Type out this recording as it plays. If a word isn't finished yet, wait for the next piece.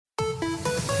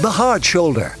The Hard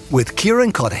Shoulder with Kieran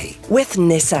with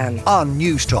Nissan on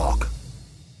News Talk.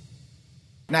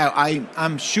 Now,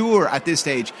 I'm sure at this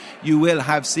stage you will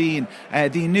have seen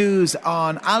the news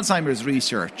on Alzheimer's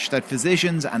research that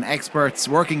physicians and experts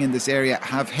working in this area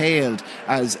have hailed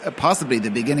as possibly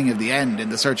the beginning of the end in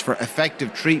the search for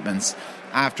effective treatments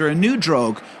after a new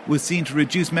drug was seen to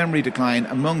reduce memory decline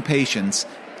among patients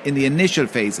in the initial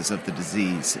phases of the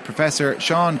disease. Professor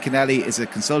Sean Kennelly is a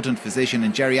consultant physician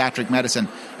in Geriatric Medicine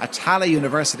at Tallaght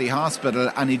University Hospital,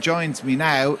 and he joins me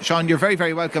now. Sean, you're very,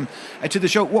 very welcome to the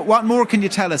show. What more can you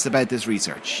tell us about this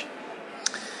research?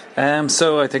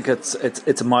 So I think it's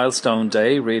a milestone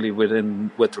day, really,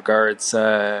 with regards,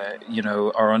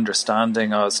 our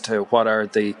understanding as to what are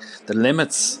the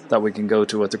limits that we can go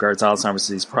to with regards to Alzheimer's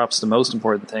disease. Perhaps the most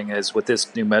important thing is with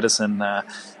this new medicine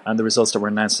and the results that were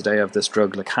announced today of this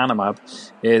drug lecanemab,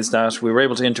 is that we were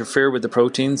able to interfere with the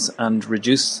proteins and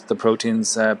reduce the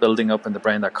proteins building up in the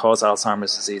brain that cause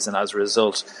Alzheimer's disease, and as a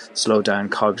result slow down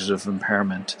cognitive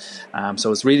impairment.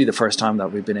 So it's really the first time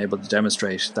that we've been able to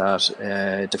demonstrate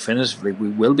that definitively we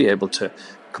will be able to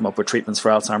come up with treatments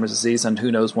for Alzheimer's disease, and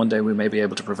who knows, one day we may be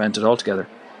able to prevent it altogether.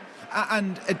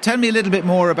 And tell me a little bit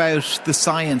more about the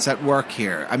science at work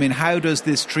here. I mean, how does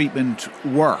this treatment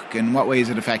work? In what way is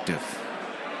it effective?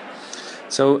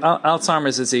 So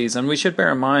Alzheimer's disease, and we should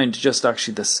bear in mind just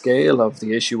actually the scale of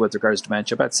the issue with regards to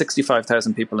dementia. About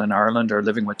 65,000 people in Ireland are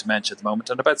living with dementia at the moment,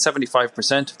 and about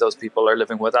 75% of those people are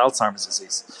living with Alzheimer's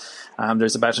disease.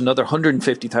 There's about another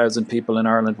 150,000 people in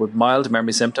Ireland with mild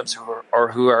memory symptoms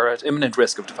who are at imminent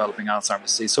risk of developing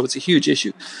Alzheimer's disease. So it's a huge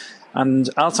issue. And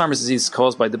Alzheimer's disease is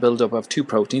caused by the buildup of two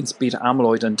proteins, beta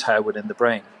amyloid and tau, within the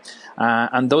brain.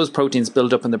 And those proteins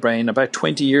build up in the brain about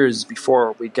 20 years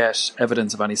before we get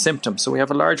evidence of any symptoms. So we have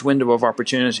a large window of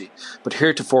opportunity. But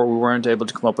heretofore, we weren't able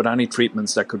to come up with any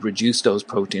treatments that could reduce those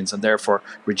proteins and therefore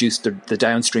reduce the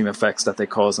downstream effects that they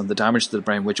cause and the damage to the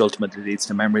brain, which ultimately leads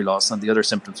to memory loss and the other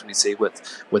symptoms we see with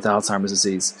Alzheimer's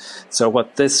disease. So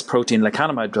what this protein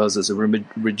lecanemab does is it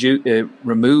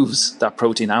removes that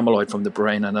protein amyloid from the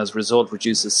brain, and as a result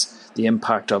reduces the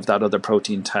impact of that other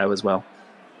protein tau as well.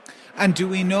 And do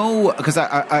we know, because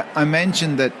I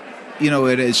mentioned that,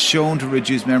 it is shown to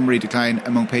reduce memory decline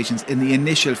among patients in the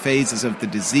initial phases of the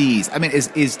disease. I mean,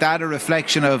 is that a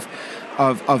reflection of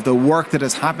the work that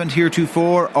has happened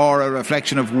heretofore, or a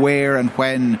reflection of where and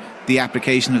when the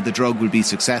application of the drug will be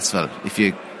successful, if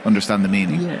you understand the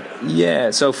meaning? Yeah.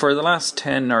 So for the last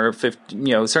 10 or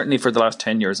 15, certainly for the last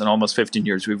 10 years and almost 15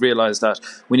 years, we've realized that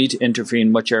we need to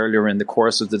intervene much earlier in the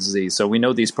course of the disease. So we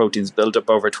know these proteins build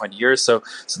up over 20 years. So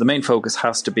the main focus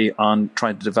has to be on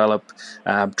trying to develop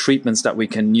treatments that we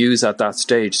can use at that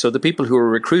stage. So the people who were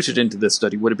recruited into this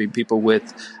study would have been people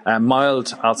with mild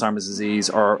Alzheimer's disease,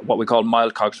 or what we call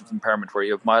mild cognitive impairment, where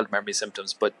you have mild memory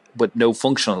symptoms but no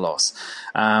functional loss.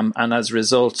 And as a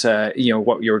result,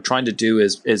 what you're trying to do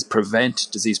is prevent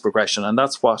disease progression. And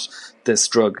that's what this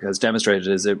drug has demonstrated,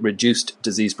 is it reduced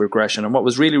disease progression. And what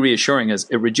was really reassuring is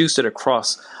it reduced it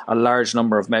across a large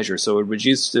number of measures. So it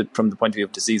reduced it from the point of view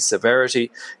of disease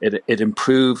severity. It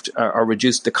improved or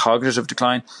reduced the cognitive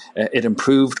decline. It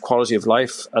improved quality of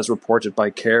life as reported by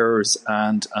carers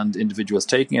and individuals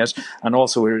taking it. And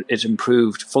also it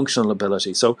improved functional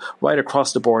ability. So right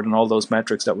across the board on all those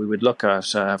metrics that we would look at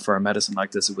for a medicine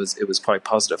like this, it was quite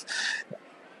positive.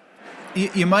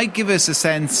 You might give us a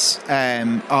sense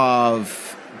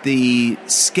of the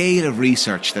scale of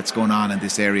research that's going on in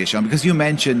this area, Sean, because you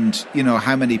mentioned,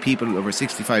 how many people, over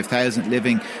 65,000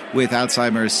 living with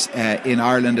Alzheimer's in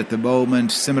Ireland at the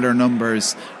moment, similar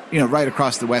numbers, right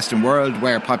across the Western world,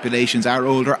 where populations are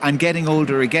older and getting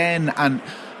older again. And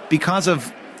because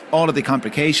of all of the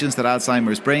complications that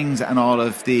Alzheimer's brings and all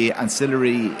of the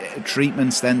ancillary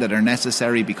treatments then that are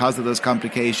necessary because of those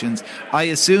complications, I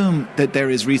assume that there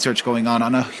is research going on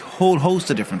a whole host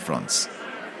of different fronts.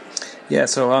 Yeah,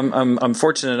 so I'm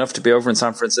fortunate enough to be over in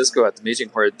San Francisco at the meeting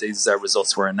where these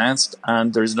results were announced,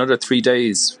 and there's another 3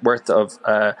 days worth of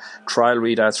trial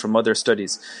readouts from other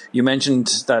studies. You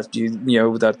mentioned that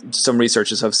that some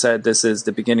researchers have said this is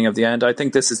the beginning of the end. I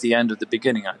think this is the end of the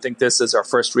beginning. I think this is our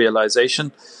first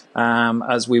realization,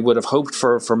 as we would have hoped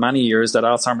for many years, that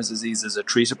Alzheimer's disease is a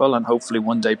treatable and hopefully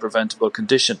one day preventable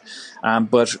condition.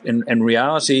 But in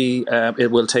reality,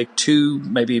 it will take 2,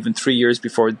 maybe even 3 years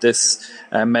before this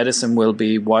medicine will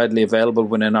be widely available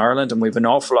within Ireland, and we have an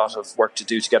awful lot of work to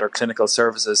do to get our clinical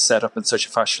services set up in such a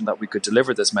fashion that we could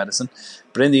deliver this medicine.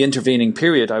 But in the intervening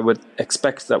period, I would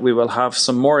expect that we will have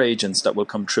some more agents that will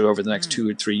come through over the next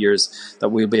 2 or 3 years that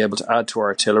we'll be able to add to our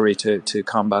artillery to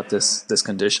combat this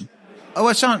condition. Oh,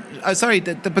 well, Sean, sorry,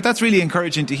 but that's really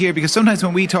encouraging to hear, because sometimes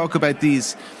when we talk about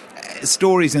these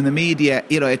stories in the media,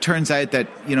 it turns out that,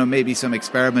 maybe some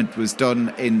experiment was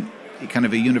done in kind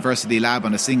of a university lab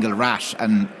on a single rat,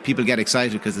 and people get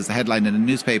excited because there's a headline in a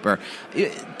newspaper.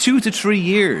 2 to 3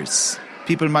 years,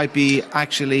 people might be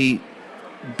actually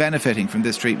benefiting from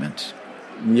this treatment.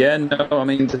 Yeah, no, I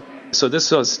mean, so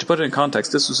this was, to put it in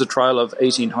context, this was a trial of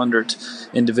 1,800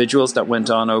 individuals that went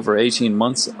on over 18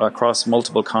 months across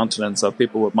multiple continents of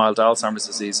people with mild Alzheimer's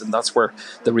disease, and that's where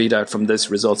the readout from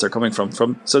this results are coming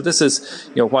from. So this is,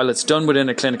 while it's done within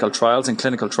a clinical trials, and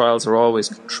clinical trials are always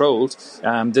controlled,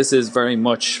 this is very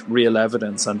much real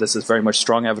evidence, and this is very much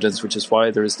strong evidence, which is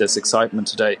why there is this excitement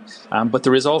today. But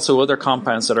there is also other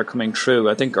compounds that are coming through.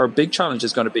 I think our big challenge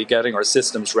is going to be getting our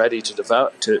systems ready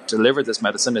to deliver this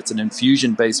medicine. It's an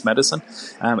infusion-based medicine.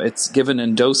 It's given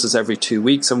in doses every 2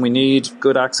 weeks, and we need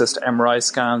good access to MRI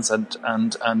scans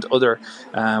and other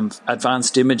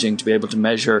advanced imaging to be able to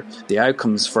measure the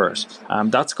outcomes for it.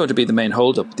 That's going to be the main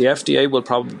holdup. The FDA will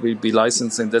probably be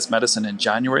licensing this medicine in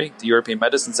January. The European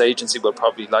Medicines Agency will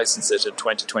probably license it in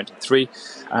 2023.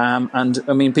 And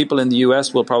I mean, people in the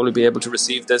US will probably be able to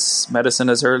receive this medicine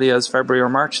as early as February or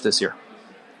March this year.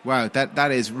 Wow,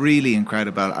 that is really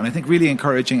incredible, and I think really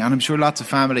encouraging, and I'm sure lots of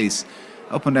families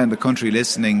up and down the country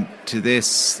listening to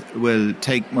this will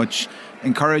take much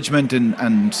encouragement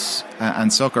and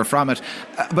succour from it.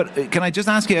 But can I just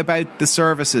ask you about the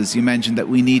services you mentioned that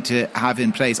we need to have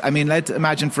in place? I mean, let's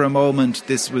imagine for a moment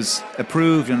this was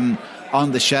approved and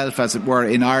on the shelf, as it were,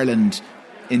 in Ireland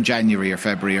in January or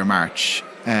February or March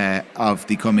of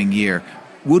the coming year.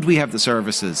 Would we have the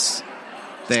services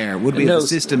there? Would we have the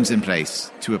systems in place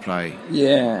to apply?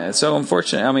 Yeah, so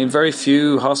unfortunately, I mean, very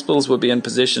few hospitals would be in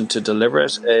position to deliver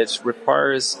it. It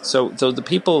requires, so the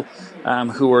people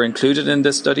who were included in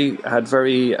this study had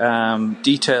very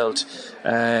detailed,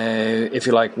 if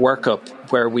you like, workup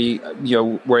where we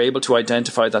were able to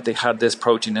identify that they had this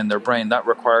protein in their brain. That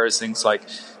requires things like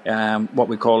what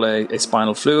we call a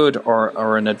spinal fluid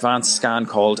or an advanced scan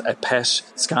called a PET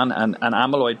scan, an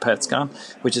amyloid PET scan,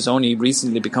 which has only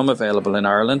recently become available in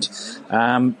Ireland.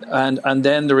 And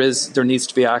then there needs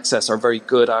to be access, or very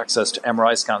good access, to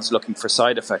MRI scans looking for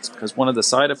side effects, because one of the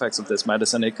side effects of this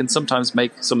medicine, it can sometimes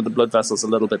make some of the blood vessels a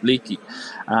little bit leaky.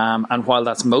 And while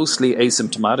that's mostly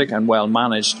asymptomatic and well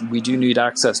managed, we do need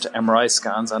access to MRI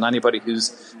scans, and anybody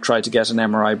who's tried to get an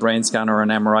MRI brain scan or an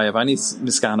MRI of any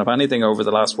scan of anything over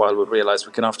the last while would realise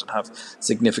we can often have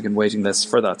significant waiting lists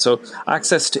for that. So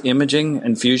access to imaging,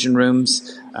 infusion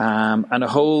rooms, and a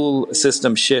whole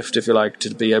system shift, if you like,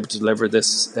 to be able to deliver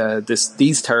these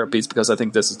therapies, because I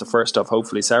think this is the first of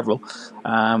hopefully several,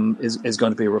 is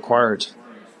going to be required.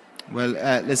 Well,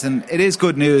 listen, it is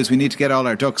good news. We need to get all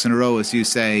our ducks in a row, as you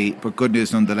say, but good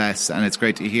news nonetheless, and it's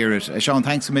great to hear it. Sean,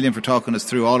 thanks a million for talking us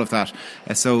through all of that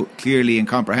so clearly and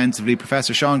comprehensively.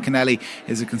 Professor Sean Kennelly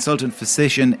is a consultant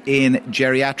physician in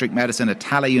Geriatric Medicine at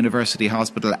Tallaght University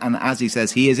Hospital, and as he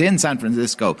says, he is in San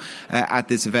Francisco at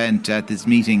this event, at these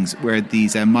meetings where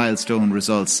these milestone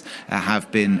results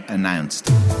have been announced.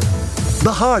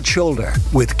 The Hard Shoulder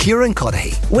with Kieran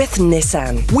with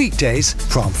Nissan. Weekdays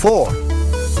from 4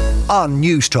 on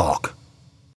News Talk.